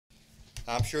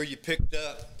I'm sure you picked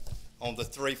up on the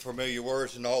three familiar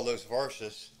words in all those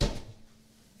verses.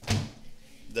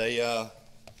 I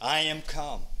am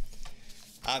come.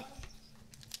 I,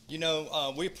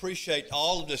 we appreciate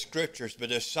all of the scriptures, but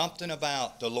there's something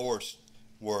about the Lord's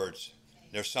words.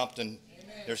 There's something.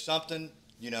 Amen. There's something.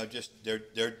 Just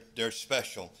they're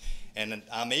special, and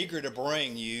I'm eager to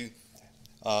bring you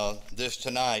this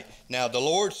tonight. Now, the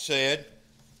Lord said,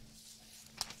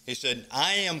 He said,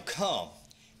 "I am come."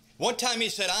 One time He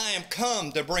said, "I am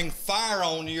come to bring fire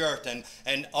on the earth."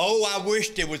 And oh, I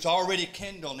wished it was already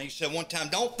kindled. And He said one time,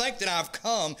 "Don't think that I've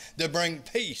come to bring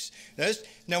peace."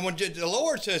 Now, when the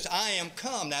Lord says, "I am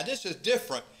come," now this is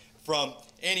different from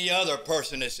any other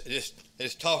person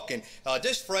is talking.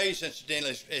 This phrase,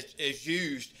 incidentally, is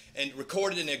used and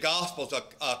recorded in the Gospels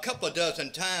a couple of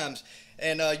dozen times.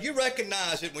 And you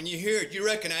recognize it when you hear it. You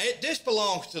recognize it. This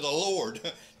belongs to the Lord.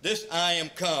 This "I am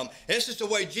come." This is the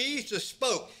way Jesus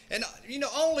spoke. And,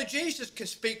 only Jesus can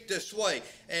speak this way.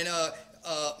 And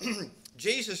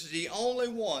Jesus is the only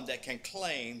one that can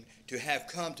claim to have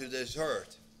come to this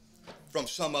earth from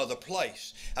some other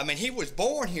place. I mean, He was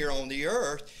born here on the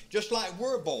earth just like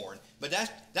we're born. But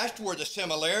that's where the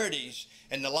similarities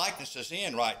and the likenesses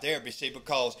end right there, you see,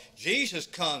 because Jesus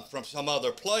comes from some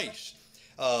other place.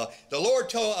 The Lord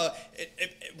told,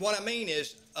 what I mean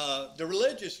is, the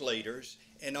religious leaders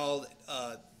and all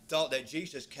thought that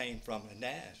Jesus came from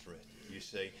Nazareth, you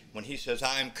see. When He says,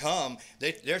 "I am come,"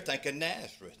 they're thinking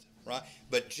Nazareth, right?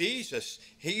 But Jesus,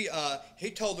 He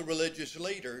told the religious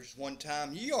leaders one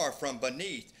time, "Ye are from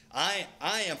beneath. I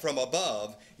am from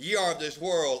above. Ye are of this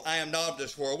world. I am not of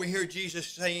this world." We hear Jesus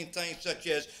saying things such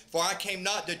as, "For I came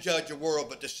not to judge the world,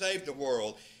 but to save the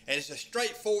world." And it's a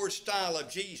straightforward style of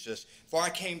Jesus. "For I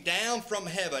came down from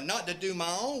heaven, not to do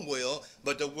my own will,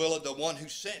 but the will of the one who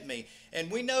sent me." And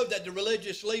we know that the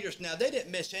religious leaders now, they didn't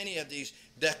miss any of these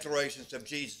declarations of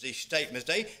Jesus, these statements.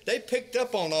 They picked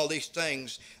up on all these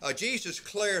things. Jesus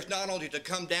declares not only to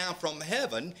come down from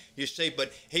heaven, you see,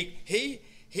 but he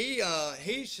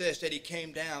says that He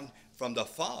came down from the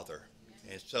Father.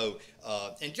 And so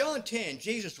in John 10,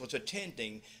 Jesus was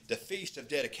attending the Feast of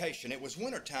Dedication. It was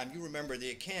wintertime, you remember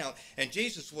the account, and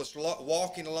Jesus was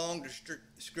walking along, the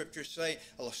scriptures say,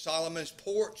 Solomon's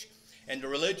porch, and the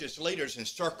religious leaders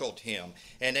encircled Him.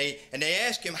 And they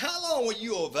asked Him, "How long will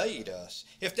you evade us?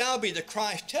 If Thou be the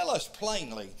Christ, tell us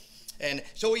plainly." And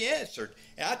so He answered,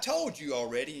 "I told you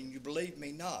already, and you believe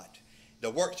me not.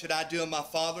 The works that I do in my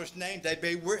Father's name, they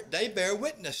bear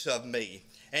witness of me."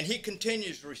 And He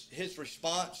continues His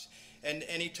response, and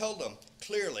He told them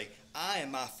clearly, "I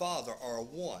and my Father are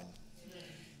one."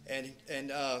 And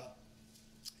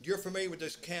you're familiar with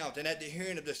this account. And at the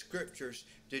hearing of the scriptures,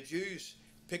 the Jews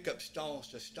pick up stones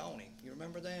to stone Him. You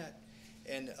remember that?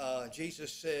 And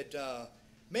Jesus said,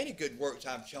 "Many good works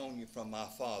I've shown you from my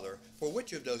Father. For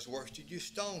which of those works did you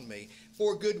stone me?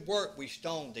 For good work we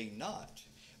stoned thee not,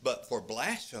 but for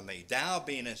blasphemy, thou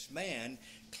being as man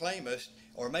claimest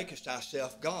or makest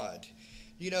thyself God."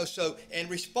 So in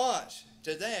response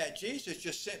to that, Jesus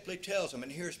just simply tells them,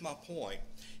 and here's my point: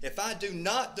 "If I do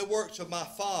not the works of my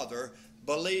Father,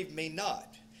 believe me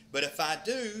not. But if I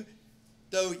do,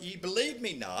 though ye believe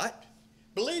me not,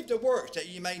 believe the works, that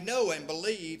ye may know and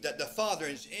believe that the Father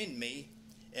is in me,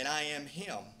 and I am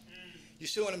Him." You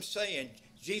see what I'm saying?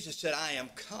 Jesus said, "I am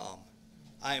come.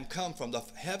 I am come from the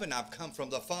heaven. I've come from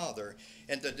the Father."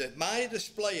 And the mighty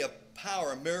display of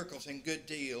power, miracles, and good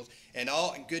deeds, and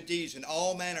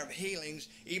all manner of healings,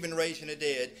 even raising the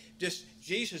dead.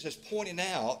 Jesus is pointing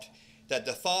out that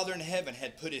the Father in heaven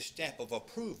had put His stamp of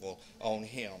approval on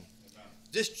Him.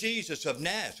 This Jesus of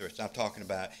Nazareth I'm talking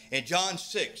about. In John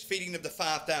 6, feeding of the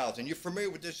 5,000. You're familiar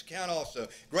with this account also.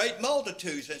 Great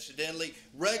multitudes, incidentally,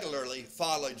 regularly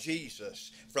followed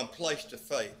Jesus from place to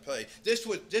place. This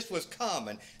was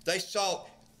common. They sought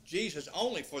Jesus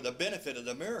only for the benefit of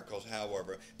the miracles,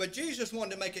 however. But Jesus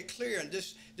wanted to make it clear in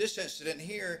this incident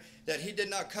here that He did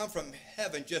not come from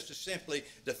heaven just to simply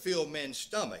to fill men's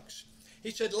stomachs.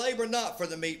 He said, "Labor not for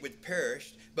the meat which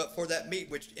perished, but for that meat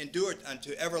which endureth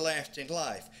unto everlasting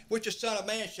life, which the Son of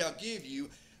Man shall give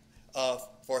you,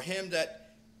 for Him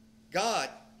that God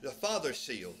the Father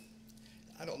sealed."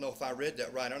 I don't know if I read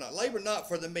that right or not. "Labor not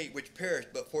for the meat which perished,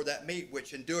 but for that meat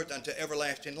which endureth unto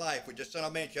everlasting life, which the Son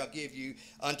of Man shall give you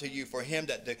unto you, for Him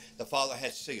that the Father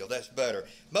hath sealed." That's better.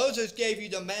 "Moses gave you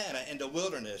the manna in the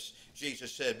wilderness,"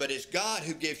 Jesus said, "but it's God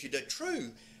who gives you the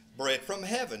true bread from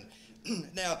heaven."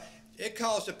 Now, it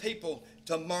caused the people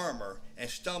to murmur and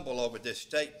stumble over this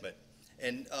statement.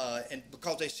 And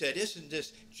because they said, "Isn't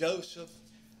this Joseph?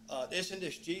 Isn't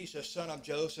this Jesus, son of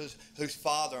Joseph, whose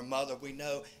father and mother we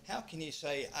know? How can He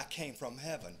say, 'I came from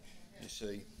heaven'?" You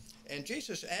see. And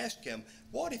Jesus asked him,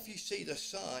 what if you see the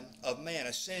Son of Man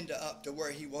ascend up to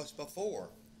where he was before?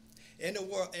 In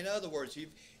other words,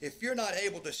 if you're not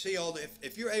able to see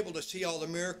if you're able to see all the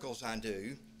miracles I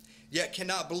do, yet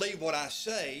cannot believe what I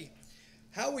say,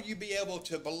 how would you be able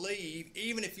to believe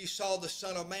even if you saw the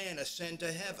Son of Man ascend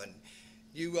to heaven?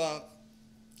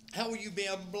 How will you be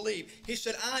able to believe? He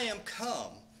said, I am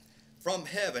come from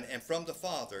heaven and from the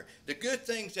Father. The good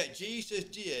things that Jesus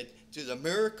did through the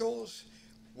miracles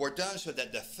were done so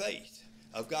that the faith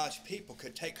of God's people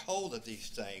could take hold of these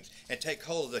things and take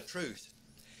hold of the truth.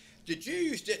 The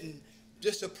Jews didn't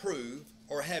disapprove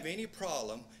or have any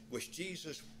problem with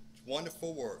Jesus'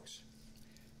 wonderful works.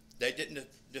 They didn't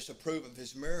disapprove of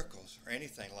his miracles or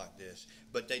anything like this,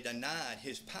 but they denied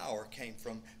his power came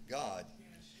from God.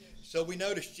 So we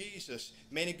notice Jesus,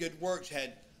 many good works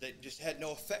they just had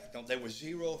no effect on them. There was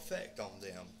zero effect on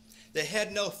them. They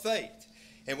had no faith.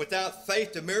 And without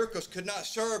faith, the miracles could not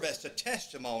serve as the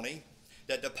testimony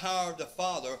that the power of the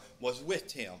Father was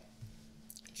with him.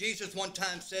 Jesus one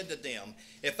time said to them,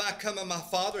 if I come in my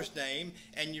Father's name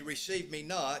and you receive me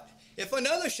not, if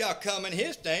another shall come in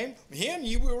his name, him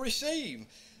you will receive.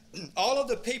 All of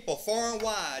the people far and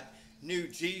wide knew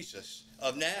Jesus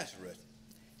of Nazareth.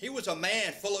 He was a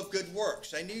man full of good works.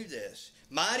 They knew this.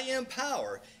 Mighty in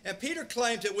power. And Peter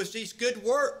claims it was these good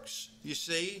works, you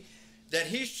see, that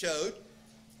he showed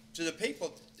to the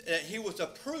people that he was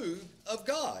approved of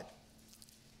God.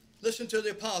 Listen to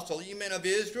the apostle, ye men of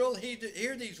Israel,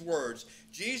 hear these words.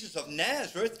 Jesus of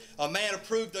Nazareth, a man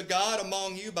approved of God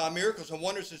among you by miracles and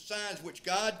wonders and signs which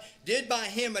God did by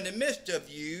him in the midst of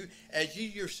you, as ye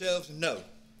yourselves know.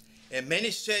 And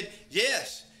many said,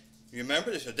 yes. You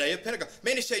remember, this is the day of Pentecost.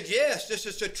 Many said, yes, this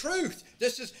is the truth.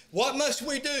 This is, what must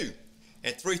we do?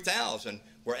 And 3,000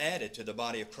 were added to the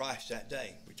body of Christ that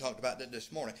day. We talked about that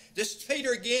this morning. This is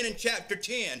Peter again in chapter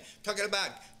 10, talking about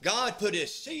God put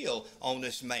his seal on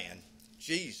this man,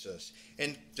 Jesus.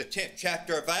 In the 10th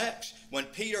chapter of Acts, when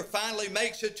Peter finally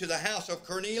makes it to the house of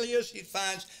Cornelius, he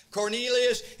finds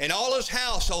Cornelius and all his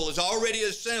household is already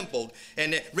assembled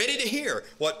and ready to hear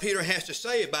what Peter has to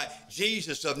say about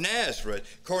Jesus of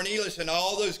Nazareth. Cornelius and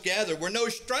all those gathered were no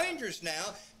strangers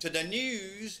now to the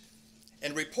news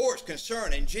and reports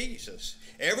concerning Jesus.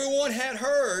 Everyone had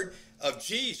heard of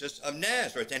Jesus of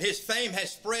Nazareth, and his fame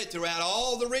has spread throughout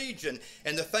all the region.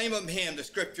 And the fame of him, the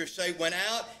scriptures say, went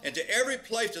out into every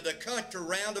place of the country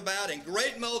round about, and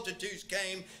great multitudes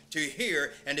came to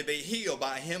hear and to be healed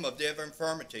by him of their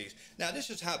infirmities. Now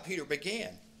this is how Peter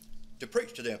began to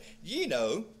preach to them. Ye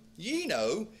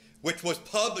know, which was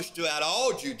published throughout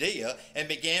all Judea, and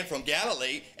began from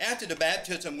Galilee after the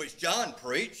baptism which John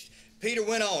preached. Peter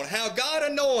went on, how God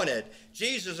anointed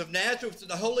Jesus of Nazareth with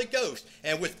the Holy Ghost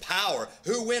and with power,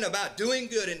 who went about doing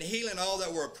good and healing all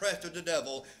that were oppressed of the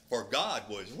devil, for God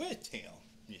was with him.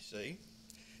 You see,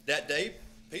 that day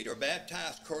Peter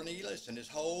baptized Cornelius and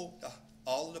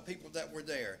all of the people that were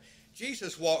there.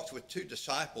 Jesus walked with 2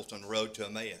 disciples on the road to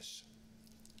Emmaus.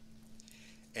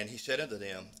 And he said unto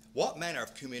them, what manner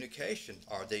of communication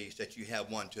are these that you have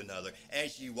one to another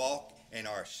as you walk and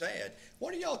are sad?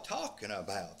 What are y'all talking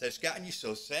about that's gotten you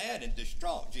so sad and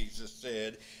distraught? Jesus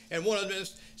said. And one of them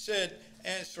said,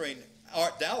 answering,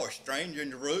 art thou a stranger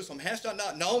in Jerusalem? Hast thou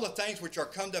not known the things which are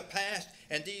come to pass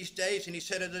in these days? And he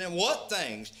said unto them, what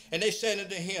things? And they said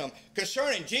unto him,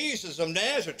 concerning Jesus of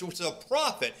Nazareth, which is a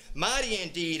prophet, mighty in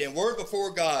deed and word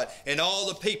before God and all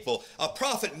the people. A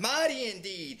prophet, mighty in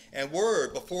deed and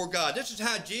word before God. This is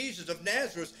how Jesus of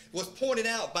Nazareth was pointed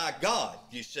out by God,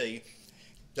 you see.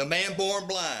 The man born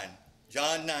blind,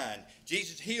 John 9.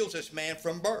 Jesus heals this man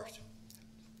from birth.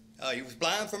 He was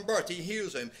blind from birth. He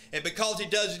heals him. And because he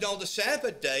does it on the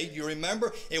Sabbath day, you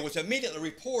remember, it was immediately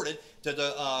reported to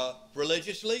the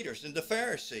religious leaders and the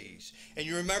Pharisees. And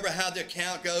you remember how the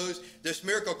account goes. This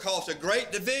miracle caused a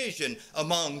great division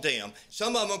among them.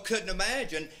 Some of them couldn't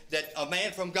imagine that a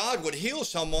man from God would heal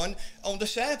someone on the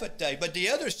Sabbath day. But the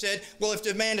others said, well, if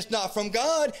the man is not from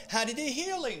God, how did he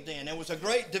heal him then? There was a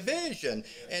great division.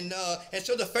 And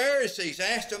so the Pharisees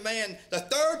asked the man the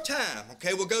third time,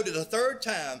 okay, we'll go to the third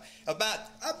time,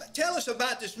 tell us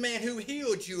about this man who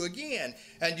healed you again.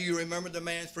 And do you remember the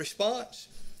man's response?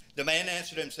 The man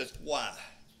answered him and says, why?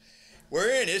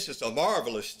 Wherein is this a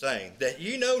marvelous thing, that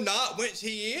ye know not whence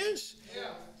he is?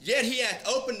 Yeah. Yet he hath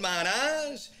opened mine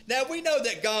eyes. Now we know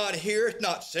that God heareth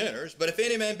not sinners, but if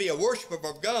any man be a worshiper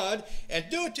of God, and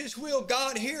doeth his will,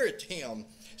 God heareth him.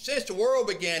 Since the world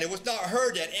began, it was not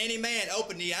heard that any man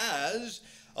opened the eyes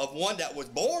of one that was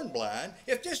born blind.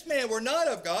 If this man were not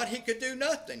of God, he could do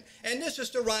nothing. And this is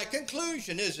the right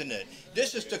conclusion, isn't it?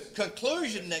 This is the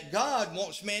conclusion that God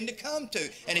wants men to come to.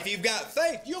 And if you've got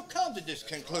faith, you'll come to this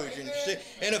conclusion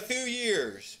in a few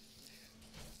years.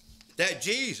 That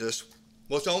Jesus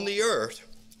was on the earth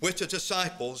with the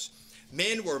disciples.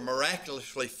 Men were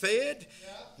miraculously fed.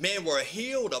 Men were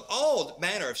healed of all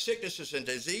manner of sicknesses and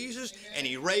diseases, and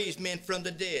he raised men from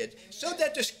the dead so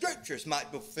that the scriptures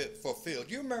might be fulfilled.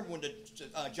 You remember when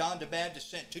John the Baptist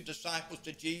sent 2 disciples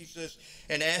to Jesus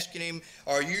and asking him,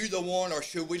 are you the one or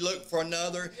should we look for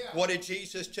another? Yeah. What did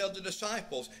Jesus tell the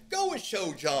disciples? Go and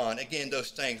show John again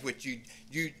those things which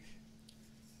you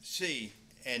see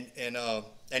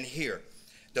and hear.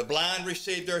 The blind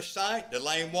receive their sight, the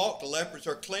lame walk, the lepers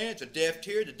are cleansed, the deaf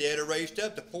hear, the dead are raised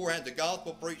up, the poor have the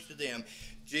gospel preached to them.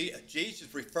 Jesus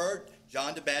referred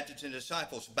John the Baptist and the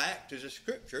disciples back to the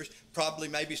scriptures, probably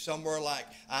maybe somewhere like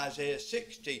Isaiah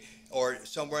 60 or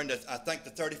somewhere in the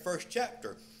 31st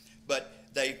chapter. But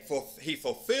he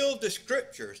fulfilled the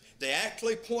scriptures. They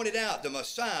actually pointed out the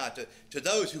Messiah to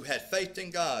those who had faith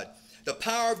in God. The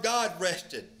power of God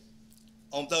rested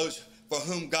on those for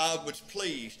whom God was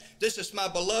pleased. This is my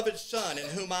beloved Son in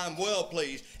whom I am well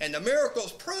pleased. And the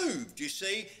miracles proved, you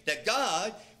see, that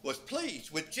God was pleased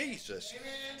with Jesus.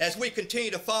 Amen. As we continue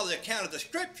to follow the account of the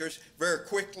scriptures very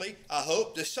quickly, I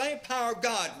hope, the same power of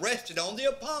God rested on the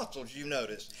apostles, you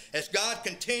notice. As God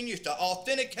continues to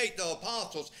authenticate the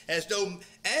apostles as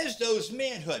those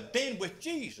men who had been with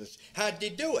Jesus. How did he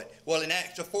do it? Well, in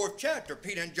Acts the 4th chapter,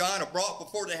 Peter and John are brought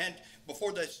before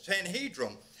the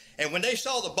Sanhedrin. And when they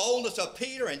saw the boldness of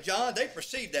Peter and John, they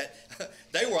perceived that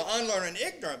they were unlearned and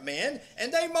ignorant men,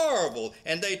 and they marveled,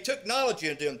 and they took knowledge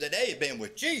into them that they had been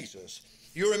with Jesus.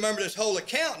 You remember this whole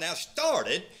account now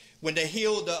started when they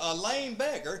healed a lame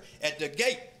beggar at the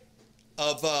gate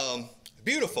of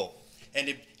Beautiful.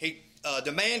 And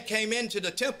the man came into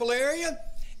the temple area,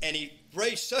 and he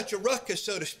raised such a ruckus,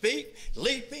 so to speak,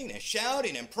 leaping and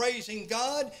shouting and praising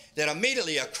God, that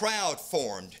immediately a crowd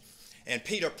formed, and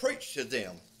Peter preached to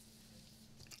them.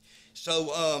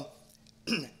 So,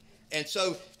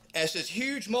 as this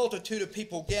huge multitude of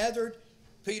people gathered,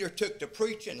 Peter took to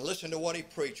preaching and listened to what he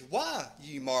preached. Why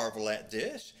ye marvel at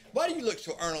this? Why do you look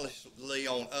so earnestly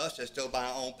on us as though by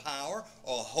our own power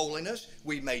or holiness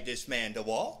we made this man to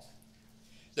walk?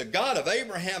 The God of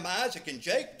Abraham, Isaac, and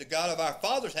Jacob, the God of our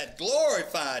fathers, had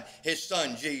glorified his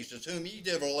son Jesus, whom ye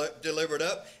delivered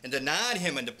up and denied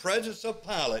him in the presence of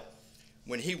Pilate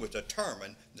when he was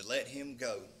determined to let him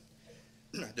go.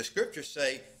 The scriptures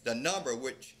say the number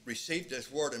which received this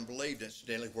word and believed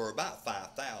incidentally were about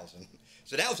 5,000.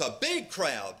 So that was a big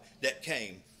crowd that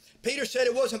came. Peter said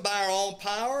it wasn't by our own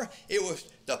power. It was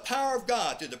the power of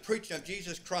God through the preaching of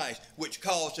Jesus Christ which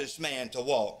caused this man to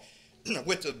walk.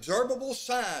 With observable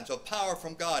signs of power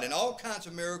from God and all kinds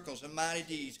of miracles and mighty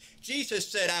deeds, Jesus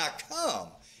said, I come.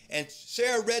 And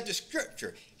Sarah read the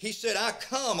scripture. He said, I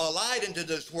come a light into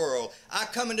this world. I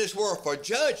come into this world for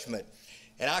judgment.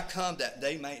 And I come that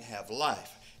they might have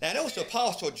life. Now, that was the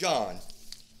Apostle John,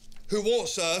 who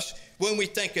wants us, when we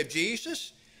think of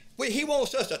Jesus, he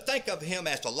wants us to think of him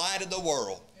as the light of the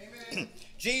world.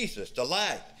 Jesus, the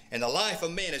light and the life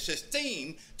of men, is his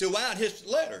theme throughout his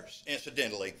letters,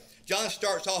 incidentally. John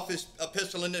starts off his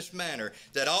epistle in this manner,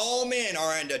 that all men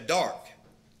are in the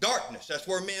darkness. That's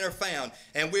where men are found.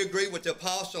 And we agree with the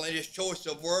apostle in his choice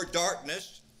of word,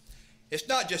 darkness. It's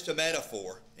not just a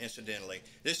metaphor, incidentally.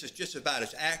 This is just about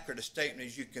as accurate a statement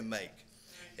as you can make.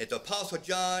 At the Apostle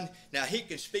John, now he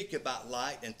can speak about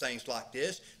light and things like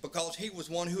this because he was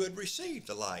one who had received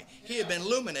the light. He had been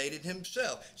illuminated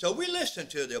himself. So we listen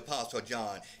to the Apostle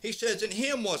John. He says, in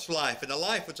him was life, and the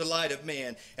life was the light of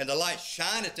men, and the light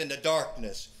shineth in the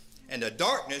darkness, and the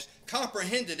darkness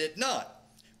comprehended it not.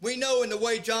 We know in the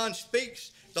way John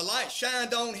speaks, the light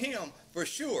shined on him for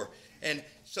sure. And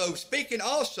so speaking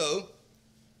also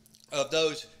of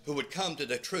those who would come to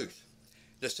the truth.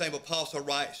 The same apostle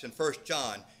writes in 1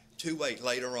 John 2:8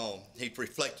 later on. He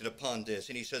reflected upon this,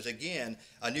 and he says, again,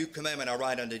 a new commandment I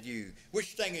write unto you,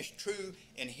 which thing is true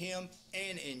in him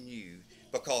and in you,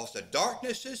 because the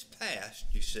darkness is past,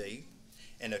 you see,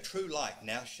 and the true light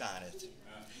now shineth.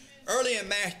 Early in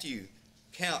Matthew,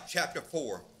 chapter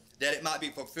 4, that it might be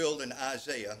fulfilled in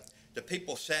Isaiah, the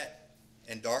people sat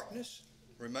in darkness,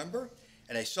 remember?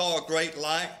 And they saw a great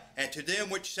light, and to them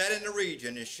which sat in the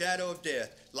region in shadow of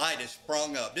death, light is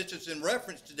sprung up. This is in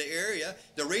reference to the area,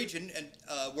 the region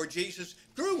where Jesus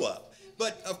grew up.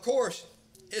 But, of course,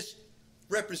 it's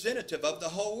representative of the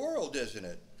whole world, isn't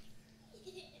it?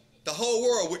 The whole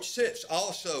world which sits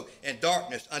also in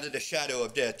darkness under the shadow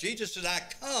of death. Jesus said, I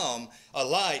come a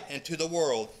light into the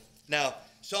world. Now,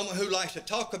 Someone who likes to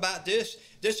talk about this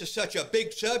is such a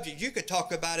big subject, you could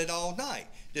talk about it all night.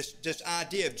 This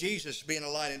idea of Jesus being a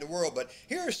light in the world. But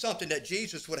here is something that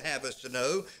Jesus would have us to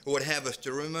know, or would have us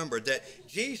to remember, that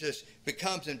Jesus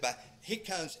comes in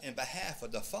behalf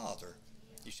of the Father.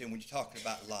 You see, when you're talking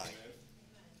about light.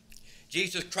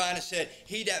 Jesus cried and said,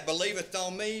 he that believeth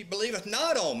on me, believeth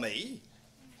not on me,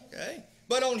 okay,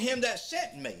 but on him that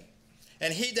sent me.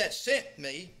 And he that sent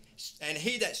me, and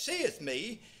he that seeth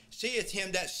me, seeth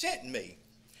him that sent me.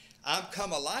 I'm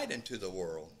come a light into the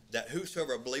world, that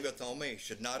whosoever believeth on me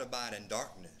should not abide in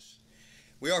darkness.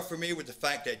 We are familiar with the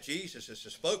fact that Jesus is the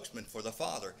spokesman for the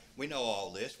Father. We know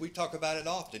all this. We talk about it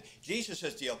often. Jesus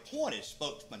is the appointed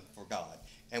spokesman for God,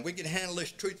 and we can handle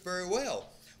this truth very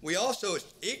well. We also,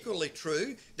 it's equally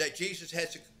true that Jesus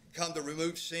has to come to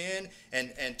remove sin,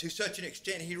 and to such an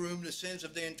extent he removed the sins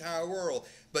of the entire world.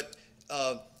 But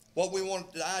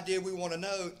the idea we want to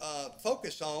know,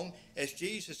 focus on, is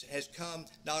Jesus has come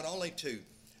not only to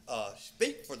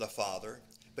speak for the Father,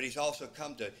 but he's also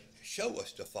come to show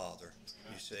us the Father,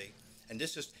 you see. And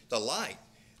this is the light.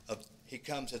 He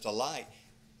comes as a light,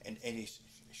 and he's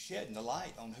shedding the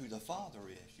light on who the Father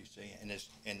is, you see,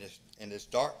 in this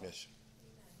darkness.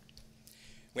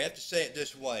 We have to say it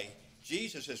this way.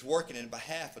 Jesus is working in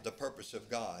behalf of the purpose of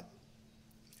God.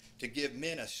 To give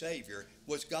men a Savior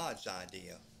was God's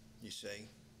idea, you see.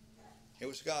 It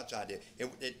was God's idea.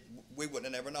 We wouldn't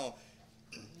have never known.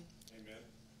 Amen.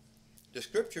 The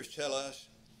Scriptures tell us,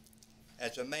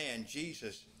 as a man,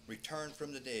 Jesus returned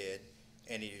from the dead,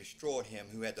 and he destroyed him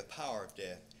who had the power of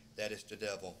death, that is the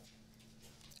devil.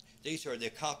 These are the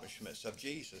accomplishments of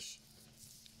Jesus.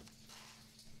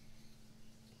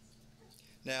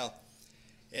 Now,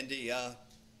 in the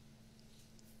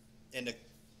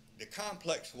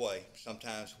complex way,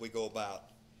 sometimes we go about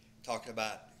talking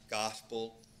about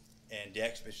gospel and the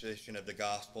exposition of the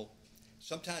gospel.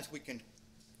 Sometimes we can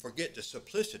forget the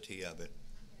simplicity of it.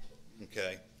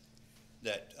 Okay,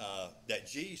 that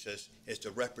Jesus is the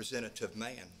representative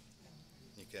man.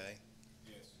 Okay.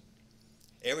 Yes.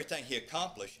 Everything he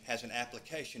accomplished has an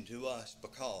application to us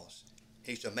because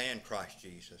he's a man, Christ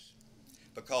Jesus.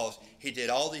 Because he did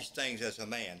all these things as a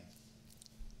man.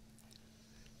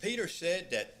 Peter said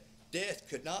that death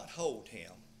could not hold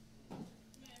him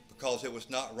because it was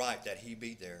not right that he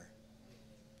be there.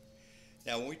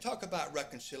 Now, when we talk about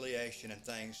reconciliation and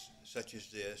things such as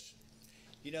this,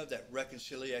 you know that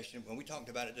reconciliation, when we talked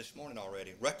about it this morning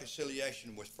already,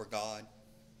 reconciliation was for God.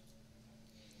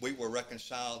 We were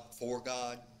reconciled for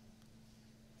God.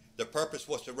 The purpose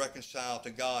was to reconcile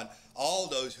to God all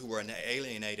those who were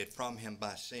alienated from him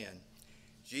by sin.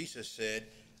 Jesus said,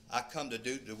 I come to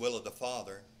do the will of the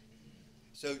Father.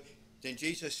 So then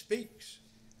Jesus speaks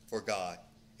for God,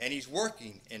 and he's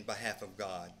working in behalf of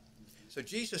God. So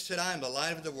Jesus said, I am the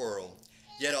light of the world.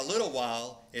 Yet a little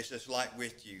while is this light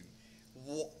with you.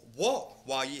 Walk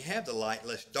while ye have the light,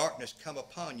 lest darkness come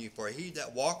upon you. For he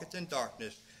that walketh in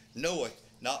darkness knoweth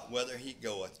not whither he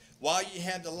goeth. While ye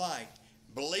have the light,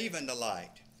 believe in the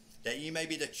light, that ye may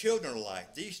be the children of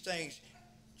light. These things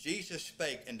Jesus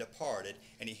spake and departed,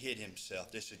 and he hid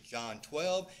himself. This is John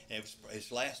 12, and it was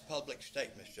his last public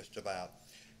statement just about.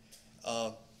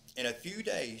 In a few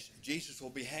days, Jesus will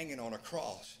be hanging on a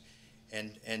cross.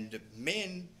 And the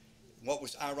men, what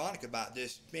was ironic about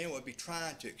this, men would be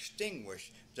trying to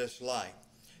extinguish this light.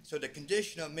 So the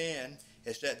condition of men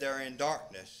is that they're in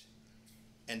darkness,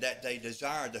 and that they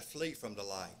desire to flee from the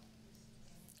light.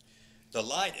 The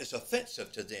light is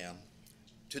offensive to them,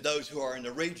 to those who are in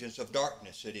the regions of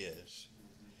darkness it is.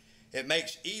 It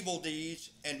makes evil deeds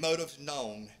and motives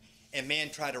known, and men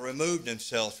try to remove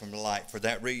themselves from the light for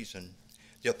that reason.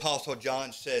 The Apostle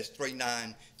John says,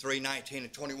 3:19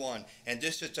 and 21, and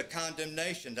this is the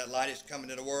condemnation, that light is come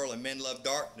into the world, and men love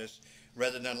darkness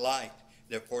rather than light.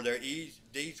 Therefore their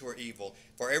deeds were evil.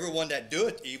 For everyone that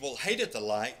doeth evil hateth the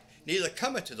light, neither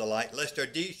cometh to the light, lest their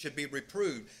deeds should be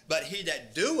reproved. But he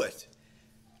that doeth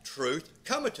truth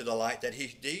cometh to the light, that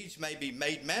his deeds may be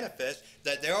made manifest,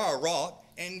 that they are wrought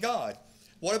in God.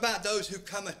 What about those who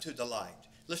cometh to the light?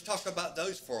 Let's talk about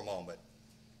those for a moment.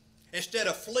 Instead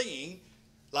of fleeing,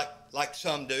 like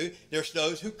some do, there's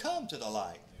those who come to the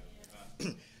light.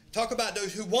 Talk about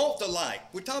those who want the light.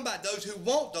 We're talking about those who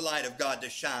want the light of God to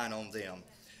shine on them.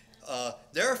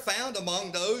 They're found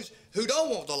among those who don't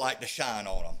want the light to shine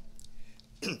on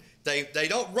them. They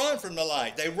don't run from the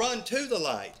light. They run to the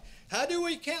light. How do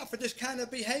we account for this kind of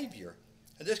behavior,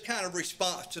 this kind of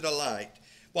response to the light?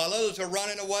 While others are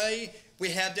running away, we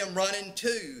have them running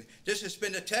too. This has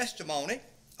been the testimony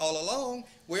all along.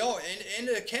 We all in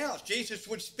the accounts, Jesus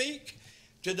would speak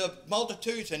to the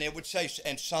multitudes, and it would say,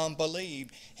 and some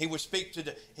believed. He would speak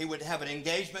he would have an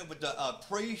engagement with the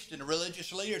priests and the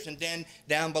religious leaders, and then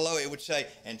down below it would say,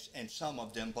 and some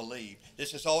of them believed.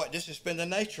 This has been the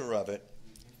nature of it.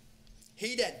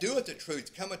 He that doeth the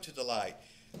truth cometh to the light.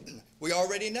 We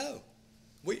already know.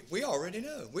 We already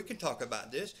know. We can talk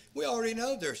about this. We already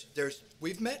know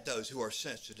we've met those who are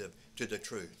sensitive to the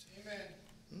truth.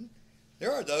 Amen.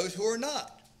 There are those who are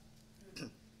not.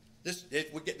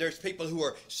 There's people who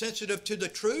are sensitive to the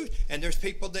truth, and there's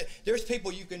people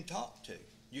you can talk to.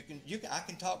 I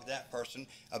can talk to that person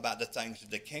about the things of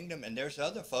the kingdom, and there's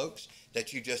other folks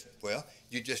that you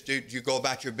go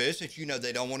about your business. You know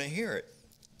they don't want to hear it.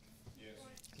 Yes.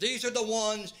 These are the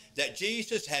ones that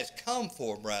Jesus has come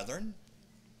for, brethren.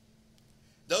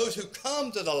 Those who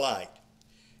come to the light,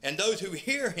 and those who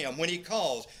hear him when he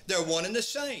calls, they're one and the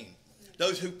same.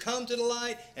 Those who come to the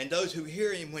light, and those who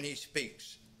hear him when he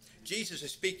speaks. Jesus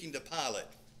is speaking to Pilate.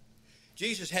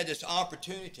 Jesus had this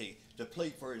opportunity to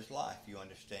plead for his life, you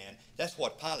understand. That's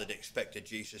what Pilate expected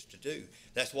Jesus to do.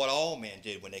 That's what all men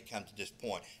did when they come to this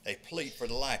point. They plead for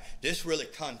the life. This really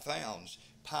confounds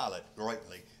Pilate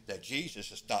greatly, that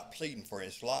Jesus is not pleading for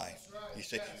his life. You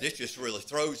see, this just really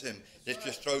throws him.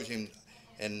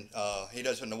 And he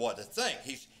doesn't know what to think.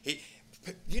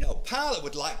 Pilate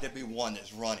would like to be one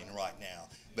that's running right now.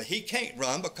 But he can't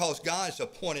run because God has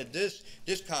appointed this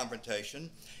confrontation.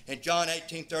 In John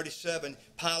 18:37,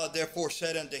 Pilate therefore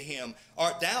said unto him,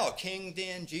 Art thou a king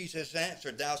then? Jesus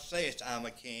answered, Thou sayest, I am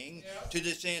a king. Yeah. To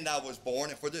this end I was born,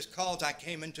 and for this cause I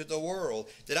came into the world,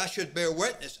 that I should bear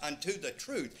witness unto the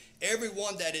truth.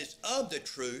 Everyone that is of the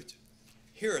truth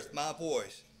heareth my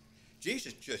voice.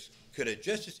 Jesus could have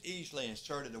just as easily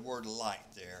inserted the word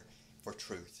light there for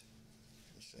truth.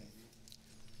 You see?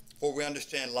 For we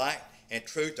understand light and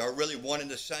truth are really one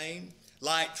and the same.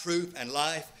 Light, truth, and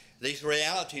life. These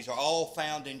realities are all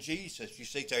found in Jesus. You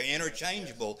see, they're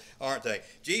interchangeable, aren't they?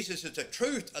 Jesus is the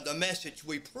truth of the message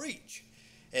we preach.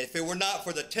 And if it were not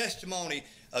for the testimony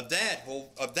of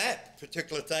that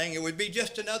particular thing, it would be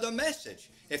just another message.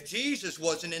 If Jesus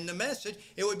wasn't in the message,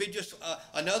 it would be just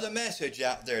another message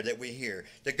out there that we hear.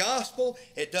 The gospel,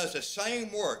 it does the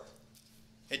same work.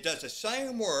 It does the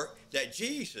same work that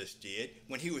Jesus did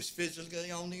when he was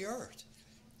physically on the earth,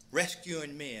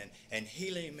 rescuing men and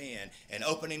healing men and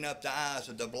opening up the eyes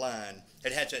of the blind.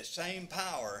 It has that same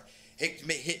power.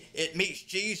 It meets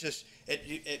Jesus,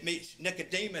 it meets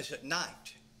Nicodemus at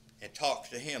night and talks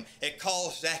to him. It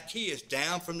calls Zacchaeus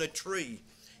down from the tree.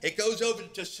 It goes over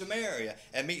to Samaria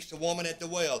and meets the woman at the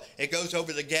well. It goes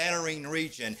over the Gadarene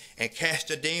region and casts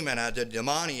a demon out of the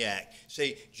demoniac.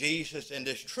 See, Jesus and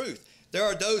this truth. There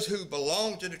are those who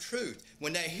belong to the truth.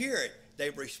 When they hear it, they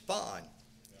respond.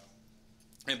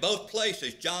 Yeah. In both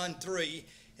places, John 3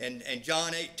 and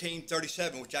John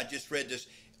 18:37, which I just read this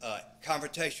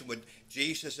confrontation with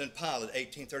Jesus and Pilate,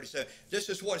 18:37. This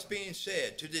is what's being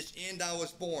said. To this end I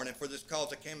was born, and for this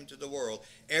cause I came into the world.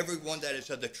 Everyone that is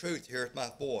of the truth heareth my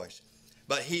voice.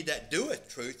 But he that doeth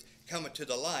truth cometh to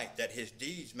the light, that his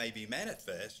deeds may be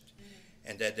manifest,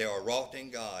 and that they are wrought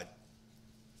in God.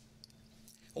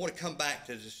 I want to come back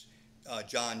to this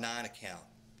John 9 account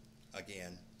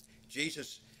again.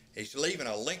 Jesus is leaving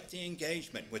a lengthy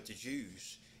engagement with the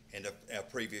Jews in the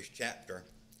previous chapter.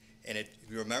 And if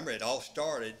you remember,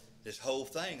 this whole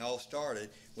thing all started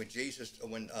when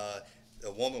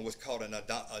the woman was caught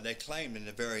they claimed in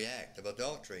the very act of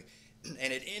adultery.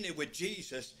 And it ended with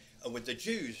the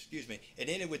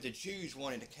Jews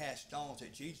wanting to cast stones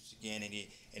at Jesus again, and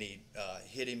he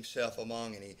hid himself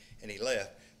among, and he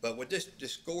left. But with this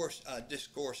discourse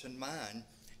in mind,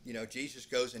 Jesus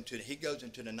goes into the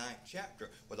 9th chapter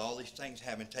with all these things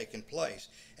having taken place.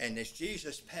 And as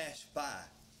Jesus passed by,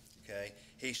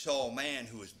 he saw a man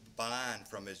who was blind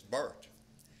from his birth.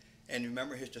 And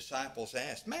remember, his disciples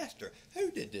asked, Master,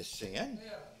 who did this sin?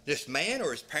 Yeah. This man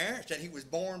or his parents, that he was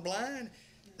born blind?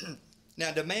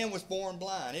 Now, the man was born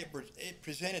blind. It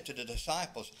presented to the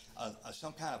disciples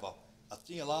some kind of a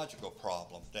theological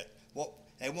problem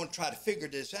they want to try to figure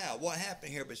this out. What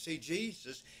happened here? But see,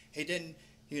 Jesus, he didn't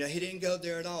go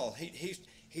there at all.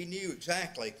 He knew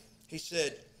exactly. He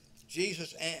said,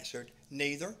 Jesus answered,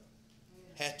 Neither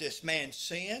hath this man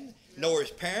sinned, nor his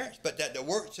parents, but that the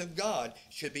works of God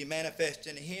should be manifest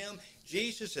in him.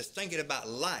 Jesus is thinking about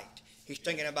light. He's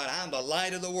thinking about, I'm the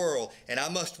light of the world, and I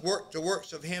must work the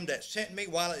works of him that sent me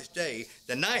while it's day.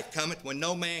 The night cometh when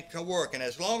no man can work. And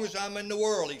as long as I'm in the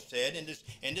world, he said, in this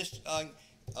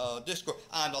discourse,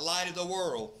 I'm the light of the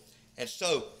world. And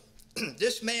so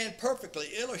this man perfectly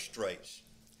illustrates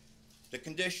the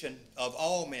condition of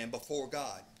all men before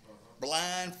God,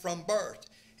 blind from birth.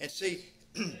 And see,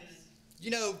 You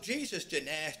know, Jesus didn't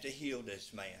ask to heal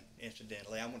this man,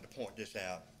 incidentally. I want to point this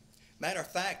out. Matter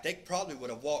of fact, they probably would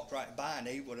have walked right by and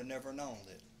he would have never known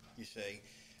it, you see.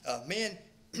 Men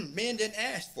didn't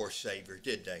ask for a Savior,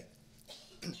 did they?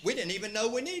 We didn't even know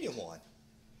we needed one.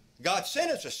 God sent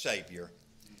us a Savior.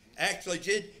 Actually,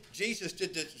 Jesus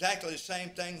did exactly the same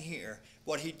thing here.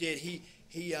 What he did, he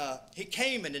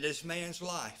came into this man's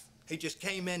life. He just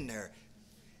came in there,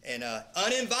 and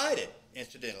uninvited,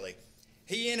 incidentally.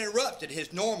 He interrupted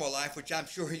his normal life, which I'm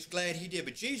sure he's glad he did.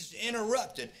 But Jesus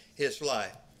interrupted his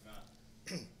life.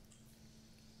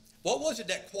 What was it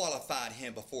that qualified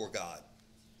him before God?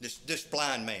 This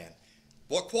blind man.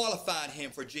 What qualified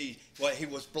him for Jesus? Well, he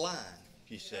was blind,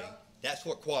 you see. That's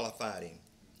what qualified him.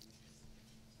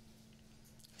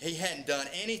 He hadn't done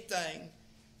anything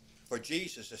for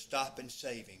Jesus to stop and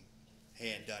save him. He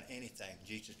hadn't done anything.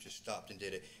 Jesus just stopped and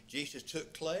did it. Jesus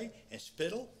took clay and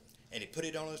spittle, and he put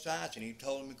it on his eyes, and he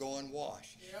told him to go and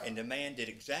wash. Yep. And the man did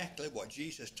exactly what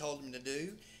Jesus told him to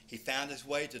do. He found his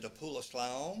way to the pool of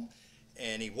Siloam,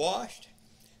 and he washed.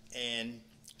 And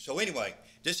so anyway,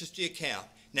 this is the account.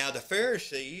 Now the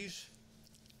Pharisees,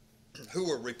 who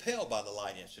were repelled by the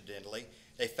light, incidentally,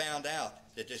 they found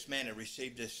out that this man had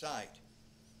received his sight.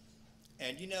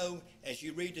 And you know, as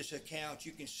you read this account,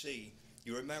 you can see,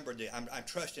 you remember that I'm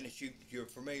trusting that you're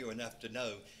familiar enough to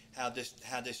know how this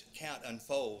account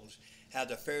unfolds, how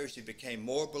the Pharisees became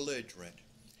more belligerent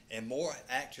and more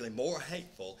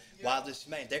hateful, while this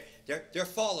man, they're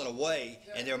falling away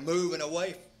and they're moving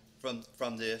away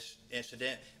from this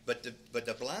incident. But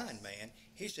the blind man,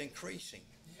 he's increasing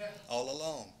all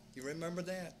along. You remember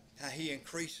that? How he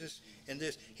increases in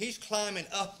this. He's climbing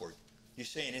upward, you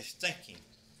see, in his thinking.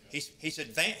 He's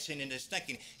advancing in his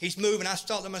thinking. He's moving. I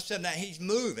thought to myself, now he's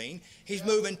moving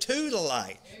to the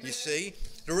light, you see.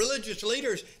 The religious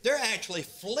leaders, they're actually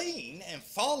fleeing and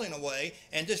falling away,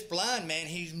 and this blind man,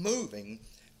 he's moving.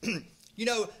 You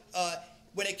know,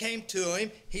 when it came to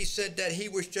him, he said that he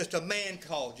was just a man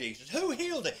called Jesus. Who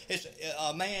healed him? It's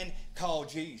a man called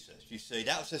Jesus, you see.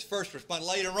 That was his first response.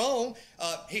 Later on,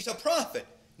 he's a prophet.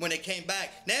 When it came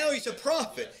back, now he's a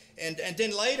prophet. And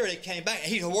then later it came back.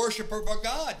 He's a worshiper of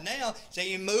God now. So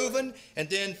he's moving. And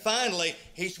then finally,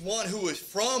 he's one who is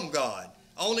from God.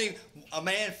 Only a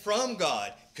man from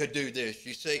God could do this,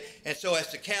 you see. And so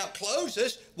as the count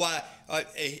closes,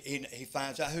 he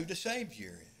finds out who the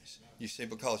Savior is. You see,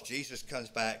 because Jesus comes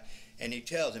back and he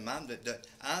tells him, I'm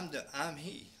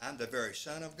the very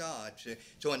Son of God.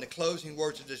 So in the closing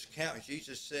words of this account,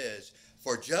 Jesus says,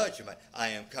 for judgment I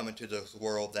am coming to this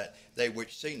world, that they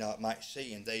which see not might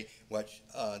see, and they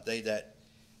that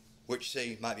which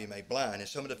see might be made blind. And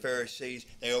some of the Pharisees,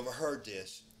 they overheard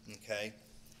this, okay?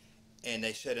 And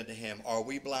they said unto him, are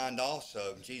we blind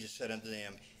also? And Jesus said unto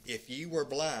them, if ye were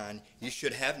blind, you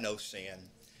should have no sin.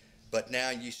 But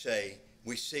now you say,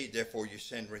 we see, therefore your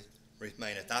sin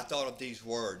remaineth. I thought of these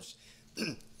words.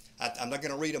 I'm not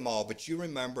going to read them all, but you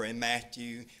remember in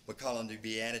Matthew, we call them the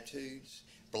Beatitudes.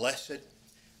 Blessed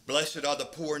are the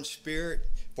poor in spirit,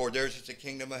 for theirs is the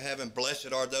kingdom of heaven.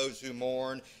 Blessed are those who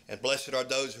mourn, and blessed are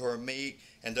those who are meek,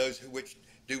 and those which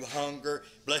do hunger.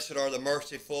 Blessed are the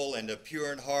merciful and the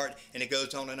pure in heart. And it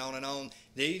goes on and on and on.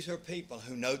 These are people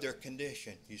who know their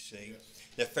condition, you see. Yes.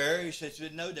 The Pharisees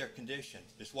didn't know their condition.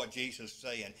 That's what Jesus is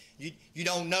saying. You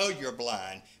don't know you're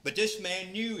blind. But this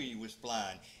man knew he was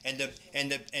blind. And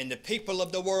the people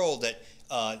of the world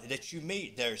that you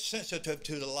meet, they're sensitive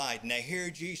to the light, and they hear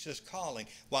Jesus calling,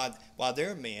 while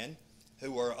they're men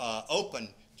who are open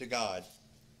to God,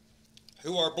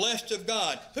 who are blessed of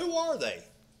God. Who are they?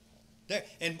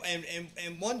 In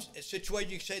one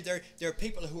situation, you can say they're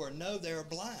people who they're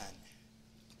blind.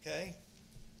 Okay?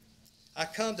 I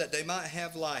come that they might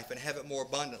have life and have it more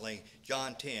abundantly.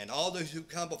 John 10. All those who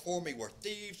come before me were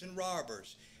thieves and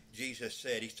robbers, Jesus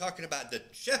said. He's talking about the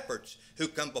shepherds who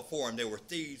come before him. They were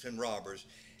thieves and robbers.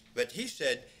 But he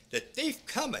said, the thief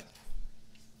cometh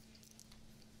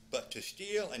but to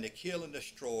steal and to kill and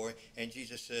destroy. And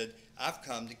Jesus said, I've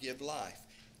come to give life.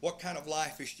 What kind of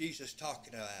life is Jesus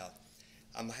talking about?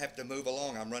 I'm going to have to move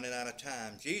along. I'm running out of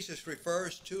time. Jesus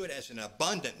refers to it as an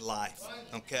abundant life,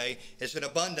 okay? It's an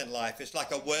abundant life. It's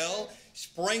like a well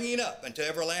springing up into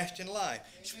everlasting life.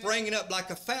 Springing up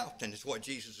like a fountain is what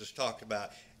Jesus is talking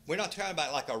about. We're not talking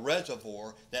about like a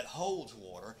reservoir that holds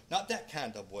water. Not that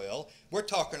kind of well. We're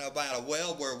talking about a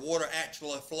well where water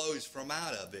actually flows from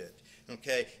out of it,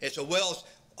 okay? It's a well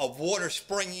of water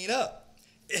springing up.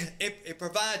 It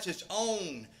provides its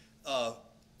own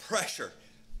pressure.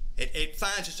 It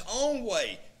finds its own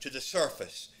way to the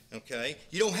surface, okay?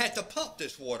 You don't have to pump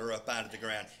this water up out of the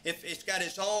ground. It's got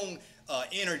its own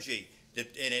energy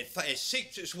And it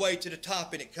seeks its way to the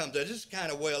top and it comes up. This is the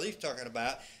kind of well he's talking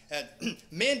about.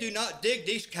 Men do not dig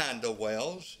these kind of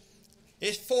wells.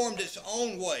 It's formed its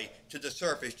own way to the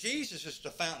surface. Jesus is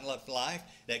the fountain of life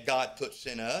that God puts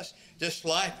in us. This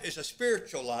life is a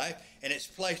spiritual life, and it's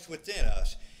placed within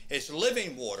us. It's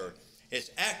living water.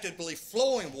 It's actively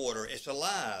flowing water. It's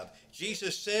alive.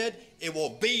 Jesus said it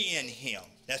will be in him.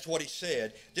 That's what he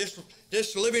said.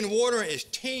 This living water is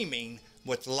teeming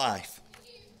with life.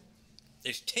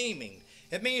 It's teeming.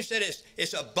 It means that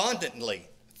it's abundantly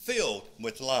filled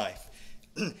with life.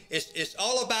 It's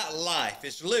all about life.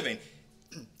 It's living.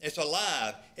 It's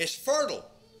alive. It's fertile.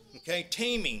 Okay,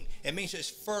 teeming. It means it's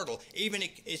fertile.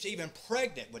 It's even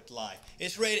pregnant with life.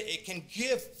 It's ready. It can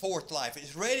give forth life.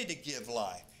 It's ready to give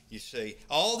life. You see,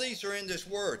 all these are in this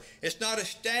word. It's not a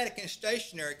static and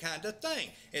stationary kind of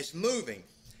thing. It's moving.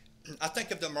 I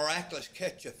think of the miraculous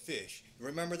catch of fish. You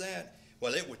remember that?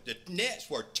 Well, the nets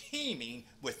were teeming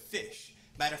with fish.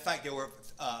 Matter of fact, they were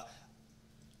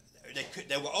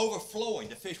overflowing.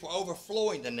 The fish were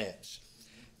overflowing the nets.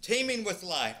 Teeming with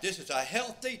life. This is a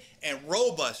healthy and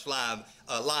robust life.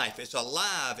 It's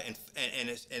alive and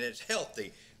it's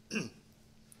healthy.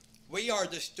 We are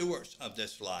the stewards of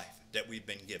this life that we've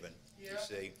been given. Yeah. You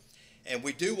see, and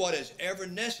we do what is ever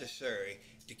necessary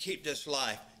to keep this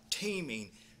life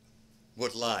teeming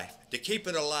with life, to keep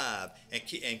it alive and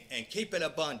keep it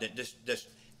abundant. This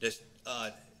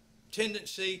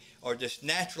tendency or this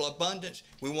natural abundance,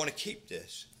 we want to keep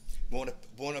this. We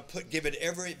want to give it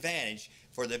every advantage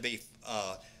for it to be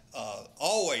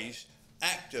always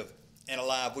active and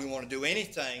alive. We want to do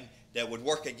anything that would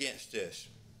work against this.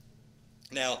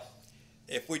 Now,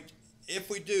 if we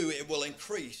do, it will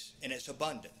increase in its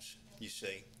abundance. You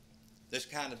see, this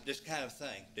kind of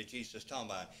thing that Jesus is talking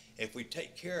about. If we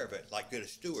take care of it like good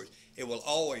stewards, it will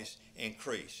always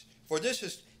increase. For this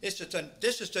is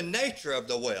the nature of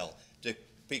the well, to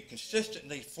be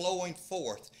consistently flowing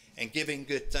forth and giving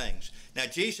good things. Now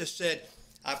Jesus said,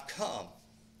 "I've come."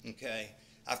 Okay,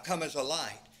 I've come as a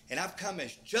light, and I've come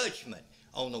as judgment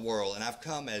on the world, and I've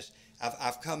come as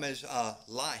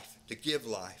life, to give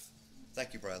life.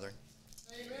 Thank you, brethren.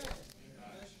 Amen.